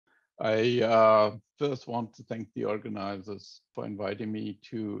I first want to thank the organizers for inviting me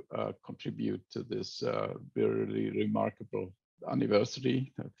to contribute to this really remarkable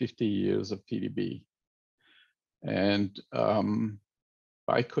anniversary, 50 years of PDB. And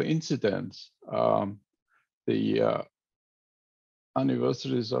by coincidence, the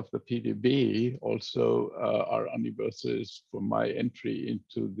anniversaries of the PDB also are anniversaries for my entry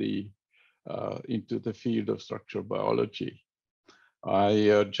into the field of structural biology.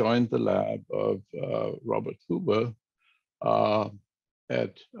 I joined the lab of Robert Huber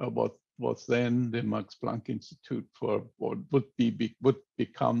at what was then the Max Planck Institute for, what would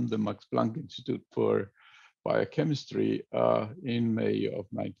become the Max Planck Institute for Biochemistry in May of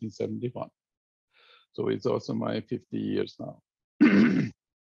 1971. So it's also my 50 years now.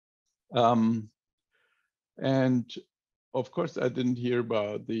 And of course, I didn't hear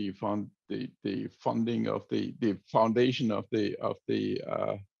about the funding of the foundation of the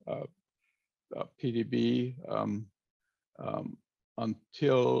PDB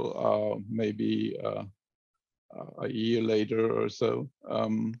until maybe a year later or so.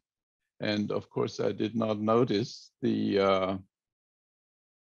 And of course, I did not notice the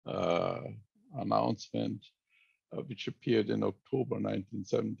announcement which appeared in October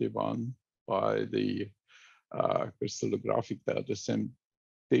 1971 by the crystallographic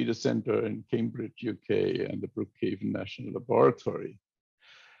data center in Cambridge, UK, and the Brookhaven National Laboratory.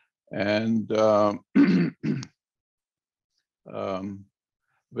 And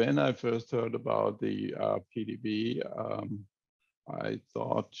when I first heard about the PDB, I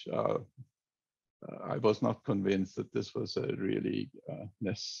thought I was not convinced that this was a really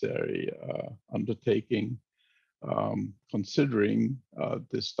necessary undertaking, considering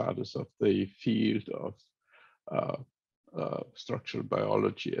the status of the field of structural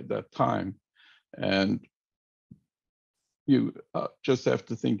biology at that time. And you just have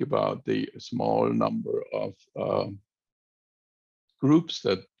to think about the small number of groups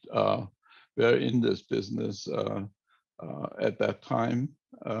that were in this business at that time.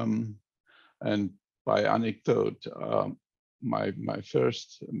 And by anecdote, my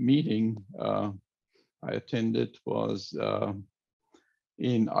first meeting I attended was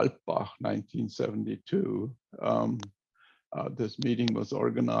in Alpbach, 1972. This meeting was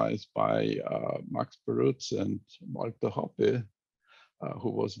organized by Max Perutz and Walter Hoppe, who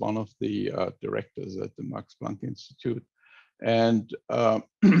was one of the directors at the Max Planck Institute. And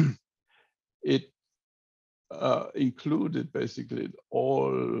it included basically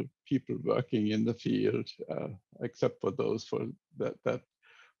all people working in the field, except for those that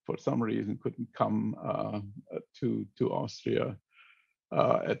for some reason couldn't come to Austria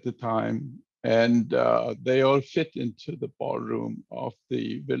at the time. And they all fit into the ballroom of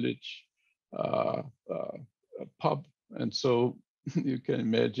the village pub. And so you can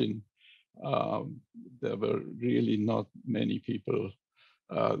imagine there were really not many people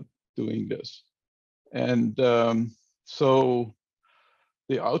doing this. And so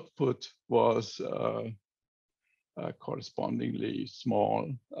the output was correspondingly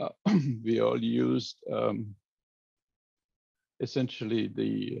small. We all used essentially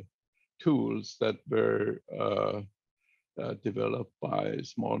the tools that were developed by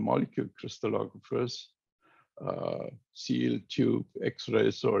small molecule crystallographers, seal tube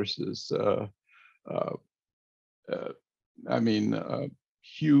X-ray sources, I mean,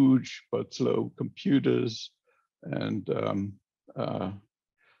 huge but slow computers, and I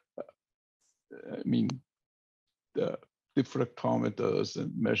mean, the diffractometers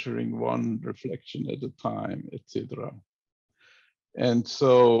and measuring one reflection at a time, etc. And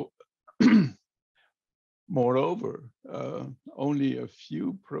so, moreover, only a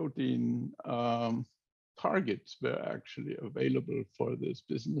few protein targets were actually available for this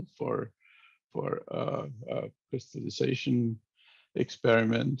business, for crystallization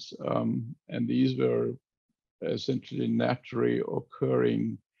experiments, and these were essentially naturally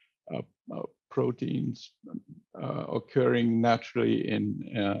occurring proteins occurring naturally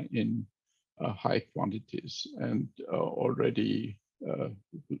in high quantities and already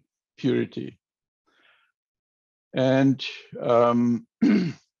purity. And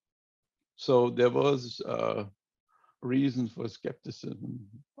so there was reason for skepticism.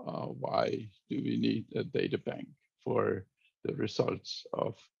 Why do we need a data bank for the results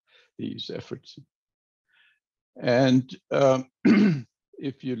of these efforts? And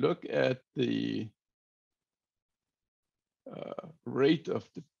if you look at the rate of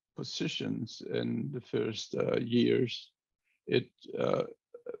the positions in the first years, it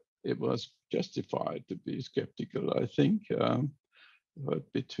was justified to be skeptical, I think.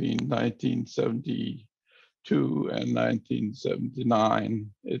 But between 1972 and 1979,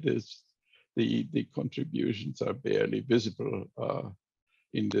 it is the contributions are barely visible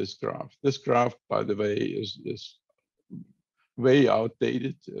in this graph. This graph, by the way, is way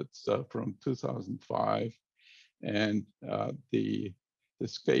outdated. It's from 2005, and the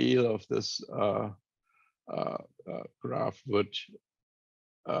scale of this graph would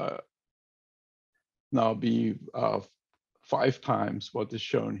now be 5 times what is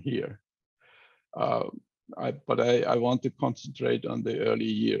shown here. But I want to concentrate on the early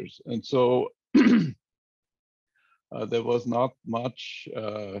years. And so there was not much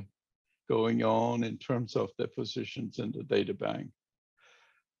going on in terms of depositions in the data bank.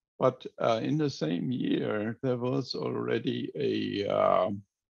 But in the same year, there was already in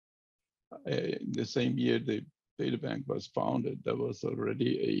the same year the data bank was founded, there was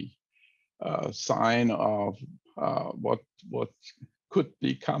already a sign of what could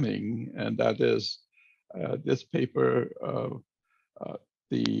be coming, and that is this paper,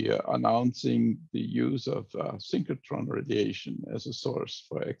 announcing the use of synchrotron radiation as a source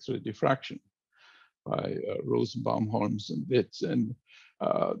for X-ray diffraction by Rosenbaum, Holmes, and Witz. And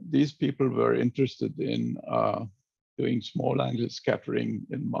these people were interested in doing small angle scattering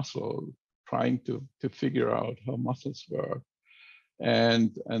in muscle, trying to figure out how muscles work.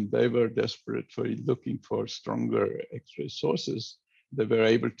 And they were desperate for looking for stronger X-ray sources. They were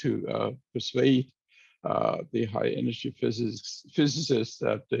able to persuade the high energy physicists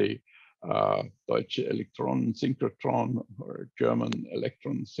that the Deutsche Elektron Synchrotron or German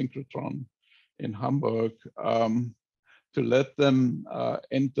Electron Synchrotron in Hamburg to let them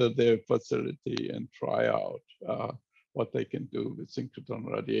enter their facility and try out what they can do with synchrotron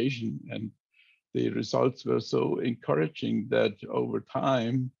radiation. And the results were so encouraging that over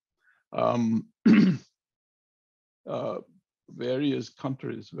time, various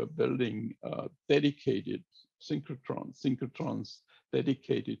countries were building dedicated synchrotrons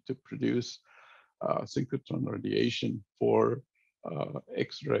dedicated to produce synchrotron radiation for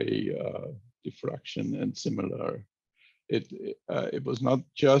X-ray diffraction and similar. It was not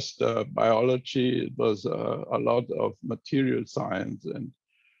just biology, it was a lot of material science and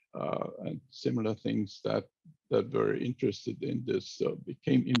similar things that were interested in this,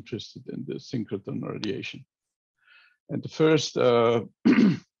 became interested in this synchrotron radiation. And the first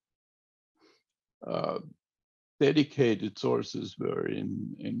dedicated sources were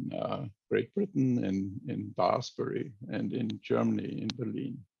in Great Britain, in Basbury, and in Germany, in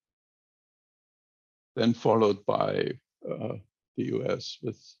Berlin. Then followed by the US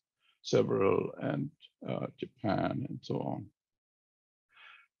with several, and Japan, and so on.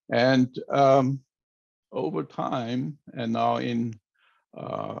 And over time, and now in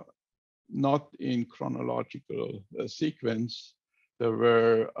not in chronological sequence, there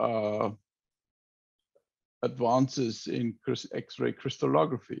were advances in X-ray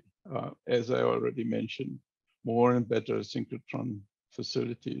crystallography, as I already mentioned, more and better synchrotron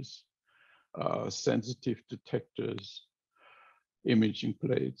facilities, sensitive detectors, imaging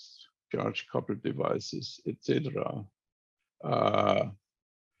plates, charge coupled devices, etc.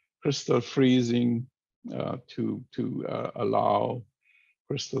 Crystal freezing to allow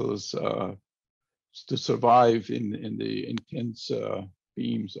crystals to survive in the intense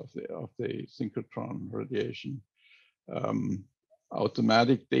beams of the synchrotron radiation.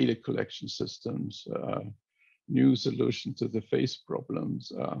 Automatic data collection systems, new solutions to the phase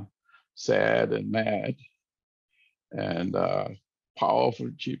problems, SAD and MAD, and powerful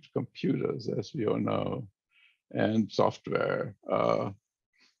cheap computers, as we all know, and software.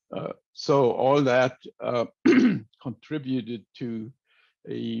 So all that contributed to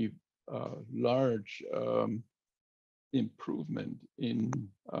a large improvement in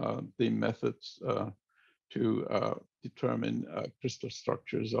the methods to determine crystal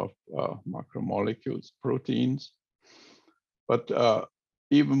structures of macromolecules, proteins. But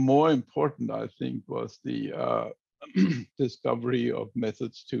even more important, I think, was the discovery of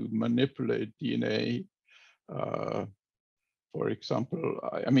methods to manipulate DNA. For example,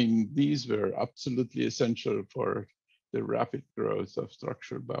 I mean, these were absolutely essential for the rapid growth of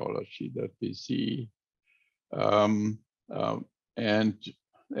structural biology that we see. And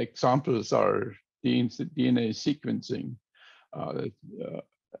examples are DNA sequencing.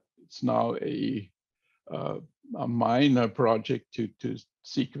 It's now a minor project to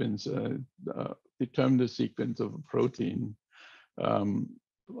sequence, determine the sequence of a protein,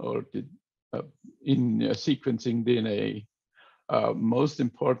 or in sequencing DNA. Most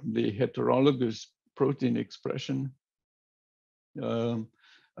importantly, heterologous protein expression.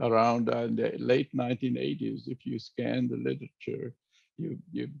 Around the late 1980s, if you scan the literature,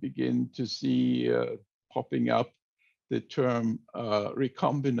 you begin to see popping up the term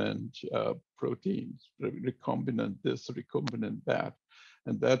recombinant proteins, recombinant this, recombinant that.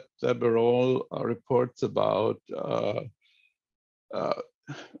 And that were all reports about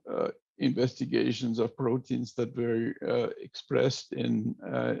investigations of proteins that were expressed in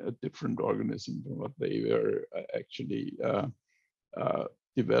a different organism than what they were actually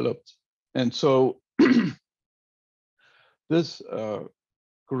developed. And so this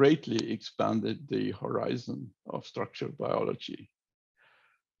greatly expanded the horizon of structural biology.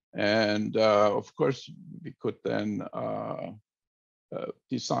 And of course, we could then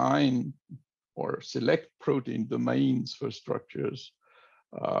design or select protein domains for structures.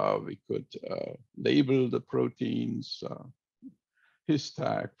 We could label the proteins, his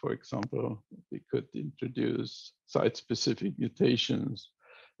tag, for example. We could introduce site-specific mutations,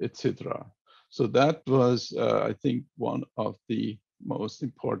 etc. So that was, I think, one of the most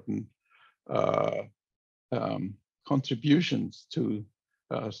important contributions to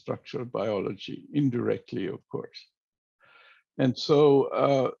structural biology, indirectly, of course. And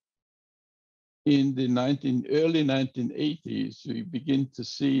so in the early 1980s, we begin to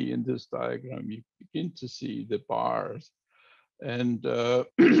see in this diagram, you begin to see the bars. And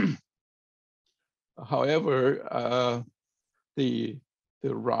however, the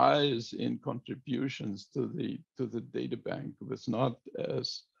rise in contributions to the data bank was not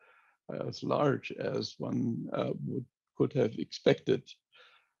as large as one could have expected.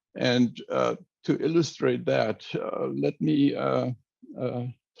 And to illustrate that, let me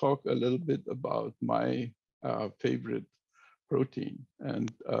talk a little bit about my favorite protein,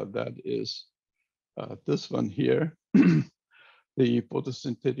 and that is this one here, the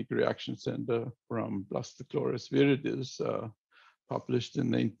photosynthetic reaction center from Blastochlorus viridis, published in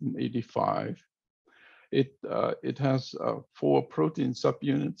 1985. It has 4 protein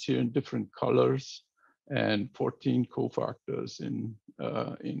subunits here in different colors and 14 cofactors in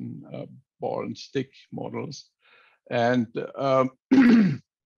ball and stick models. And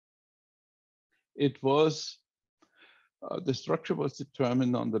it was, the structure was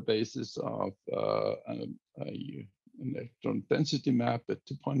determined on the basis of an electron density map at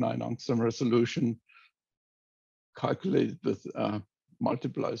 2.9 angstrom resolution, calculated with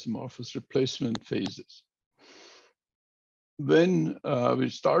multiple isomorphous replacement phases. When we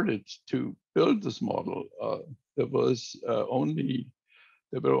started to build this model, there were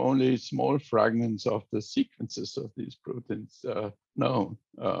only small fragments of the sequences of these proteins known,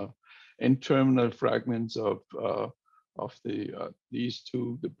 N-terminal fragments of these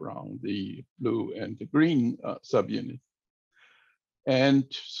two, the brown, the blue, and the green subunit. And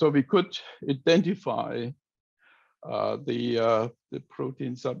so we could identify the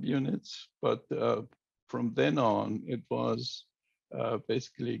protein subunits, but from then on, it was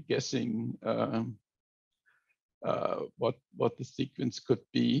basically guessing what the sequence could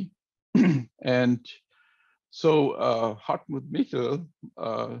be. And so Hartmut Michel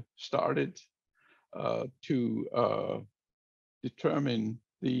started to determine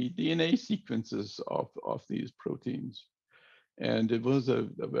the DNA sequences of these proteins. And it was a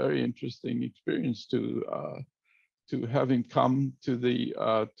very interesting experience to have him come to the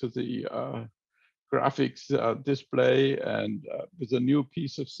graphics display and with a new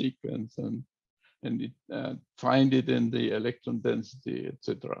piece of sequence and find it in the electron density,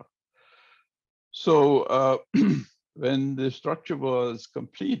 etc. So when the structure was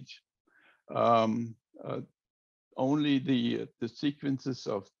complete, only the sequences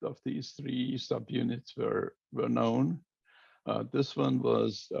of these 3 subunits were known. This one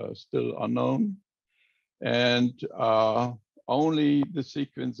was still unknown, and only the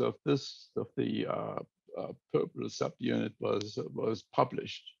sequence of the purple subunit was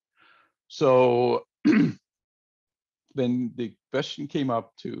published. So when the question came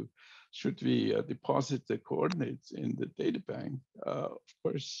up to should we deposit the coordinates in the data bank, of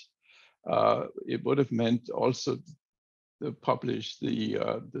course, it would have meant also to publish the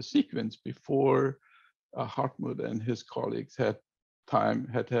sequence before Hartmut and his colleagues had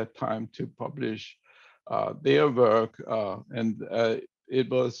had time to publish their work, and it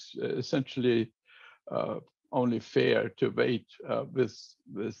was essentially only fair to wait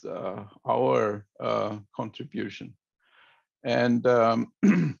with our contribution. And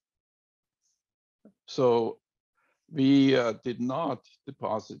so we did not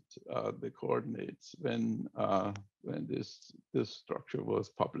deposit the coordinates when this structure was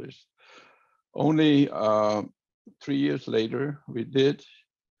published. Only 3 years later, we did.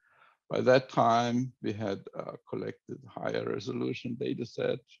 By that time, we had collected higher resolution data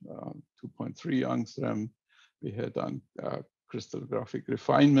set, 2.3 angstrom. We had done crystallographic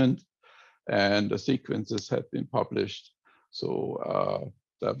refinement. and the sequences had been published. So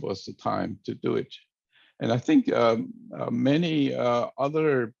that was the time to do it. And I think many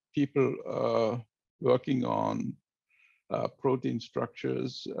other people working on protein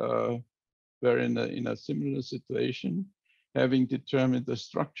structures were in a similar situation, having determined the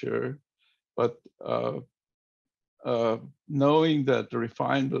structure, but knowing that the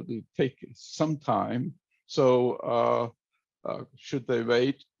refinement will take some time. So should they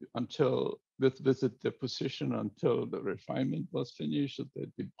wait until visit the position until the refinement was finished? Should they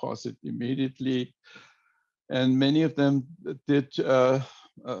deposit immediately? And many of them did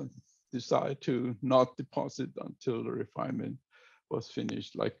decide to not deposit until the refinement was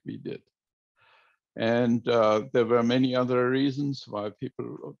finished, like we did. And there were many other reasons why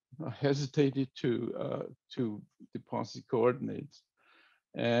people hesitated to deposit coordinates.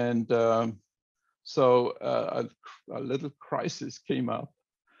 And so a little crisis came up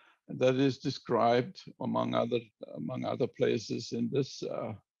that is described among other places in this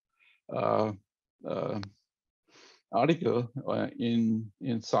article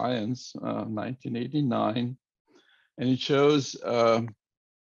in Science, 1989, and it shows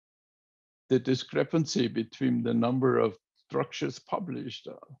the discrepancy between the number of structures published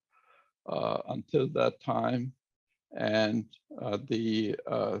until that time and the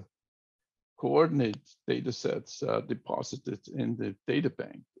coordinate data sets deposited in the data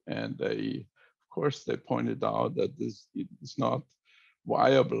bank. And they, of course, they pointed out that this is not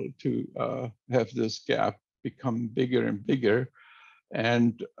viable to have this gap become bigger and bigger.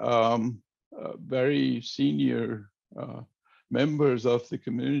 And very senior members of the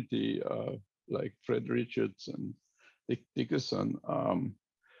community, like Fred Richards and Dick Dickerson,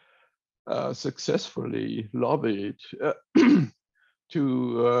 successfully lobbied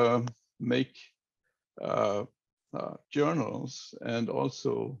to make journals and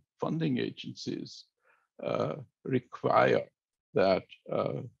also funding agencies require that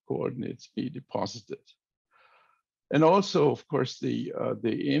coordinates be deposited. And also, of course, the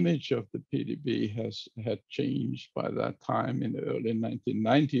image of the PDB had changed by that time in the early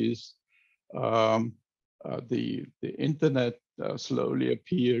 1990s. The internet slowly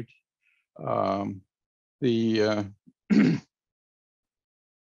appeared. The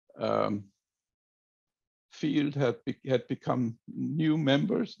field had become new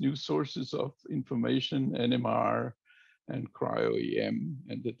members, new sources of information, NMR and cryo-EM,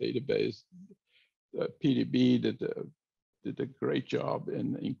 and the database. PDB did a great job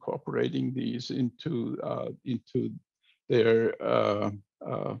in incorporating these into their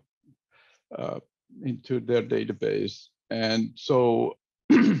database, and so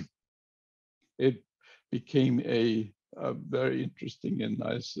it became a very interesting and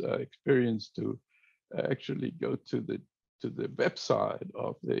nice experience to actually go to the website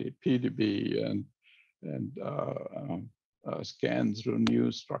of the PDB and scan through new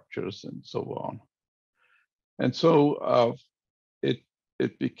structures and so on. And so it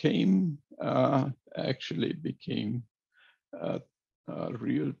became actually became a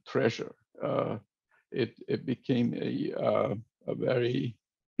real treasure. It became a very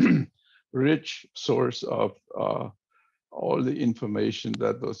rich source of all the information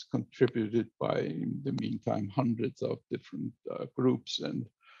that was contributed by, in the meantime, hundreds of different groups and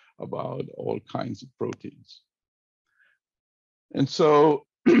about all kinds of proteins. And so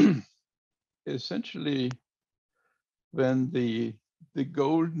essentially, when the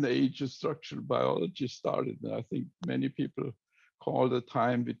golden age of structural biology started, and I think many people call the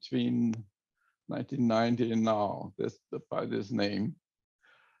time between 1990 and now by this name.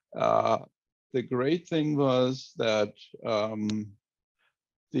 The great thing was that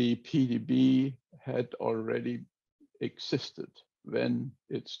the PDB had already existed when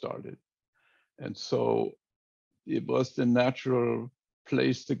it started. And so it was the natural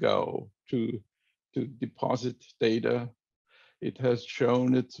place to go to deposit data. It has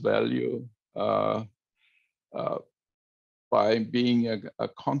shown its value by being a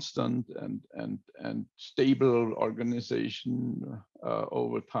constant and stable organization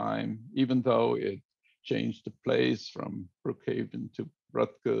over time, even though it changed the place from Brookhaven to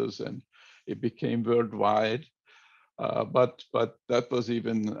Rutgers and it became worldwide. But that was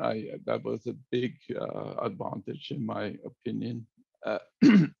that was a big advantage in my opinion.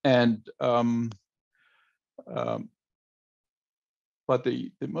 But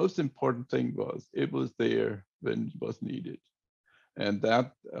the most important thing was it was there when it was needed. And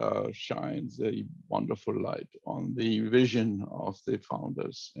that shines a wonderful light on the vision of the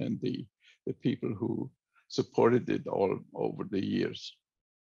founders and the people who supported it all over the years.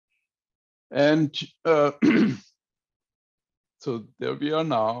 And so there we are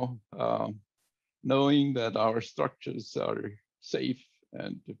now, knowing that our structures are safe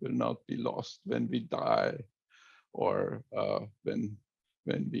and will not be lost when we die, or when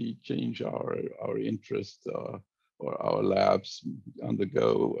we change our interest, or our labs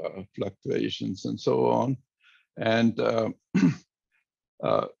undergo fluctuations and so on. And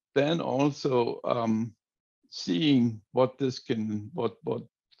then also seeing what this can, what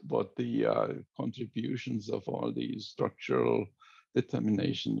the contributions of all these structural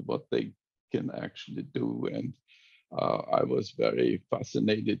determinations, what they can actually do. And I was very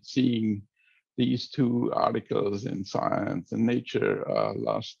fascinated seeing these two articles in Science and Nature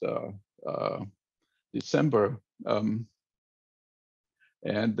last December.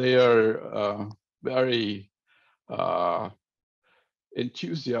 And they are very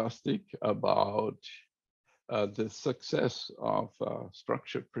enthusiastic about the success of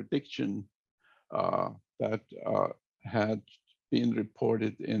structure prediction that had been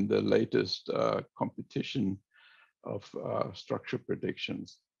reported in the latest competition of structure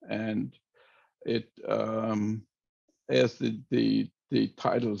predictions. And it, as the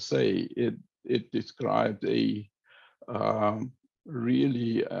titles say, it described a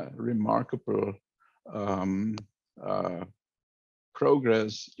really remarkable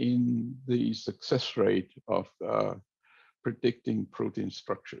progress in the success rate of predicting protein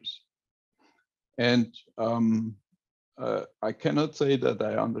structures. And I cannot say that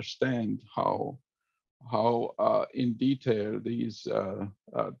I understand how in detail this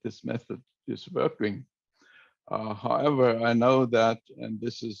method is working. However, I know that, and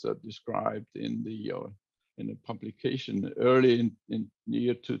this is described in a publication early in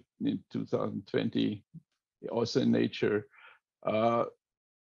 2020, also in Nature,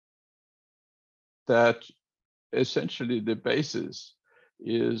 that essentially the basis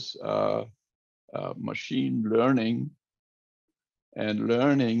is machine learning, and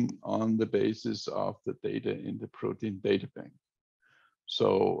learning on the basis of the data in the protein data bank.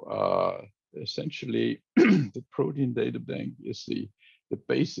 So essentially, the protein data bank is the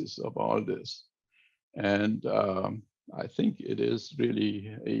basis of all this. And I think it is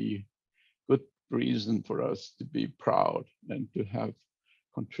really a good reason for us to be proud and to have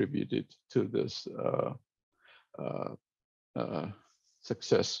contributed to this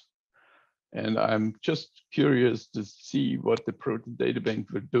success. And I'm just curious to see what the protein data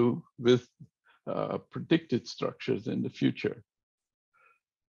bank will do with predicted structures in the future.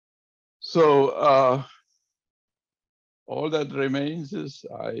 So all that remains is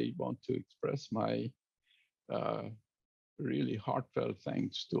I want to express my really heartfelt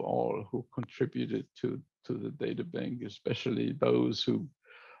thanks to all who contributed to the data bank, especially those who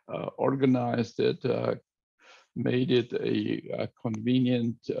organized it, made it a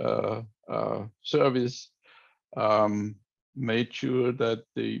convenient service, made sure that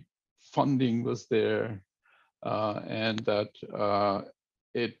the funding was there, and that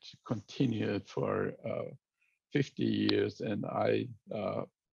it continued for 50 years. And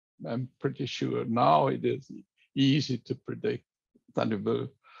I'm pretty sure now it is easy to predict that it will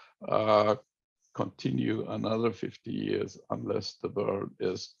continue another 50 years unless the world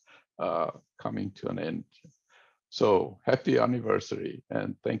is coming to an end. So happy anniversary,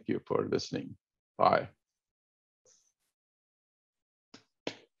 and thank you for listening. Bye.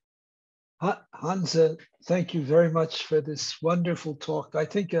 Hans, thank you very much for this wonderful talk. I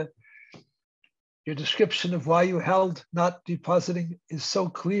think your description of why you held not depositing is so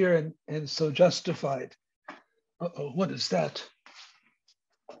clear and so justified. Uh-oh, what is that?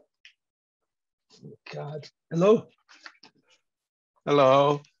 Oh, God. Hello?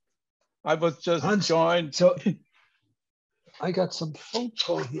 Hello. I was just Hans, joined. So I got some phone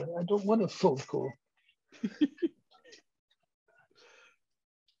call here. I don't want a phone call.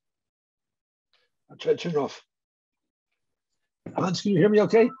 I'll try to turn it off. Hans, can you hear me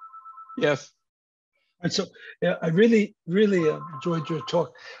okay? Yes. All right, so yeah, I really enjoyed your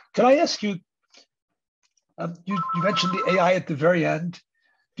talk. Can I ask you, you mentioned the AI at the very end.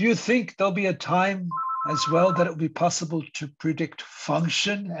 Do you think there'll be a time as well that it will be possible to predict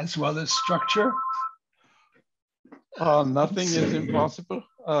function as well as structure? Nothing is impossible.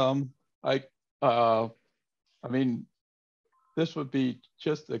 I mean, this would be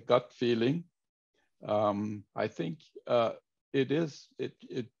just a gut feeling. I think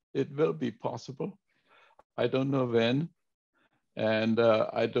it will be possible. I don't know when, and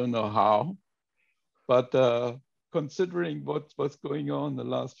I don't know how, but considering what's going on the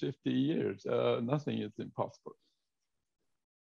last 50 years, nothing is impossible.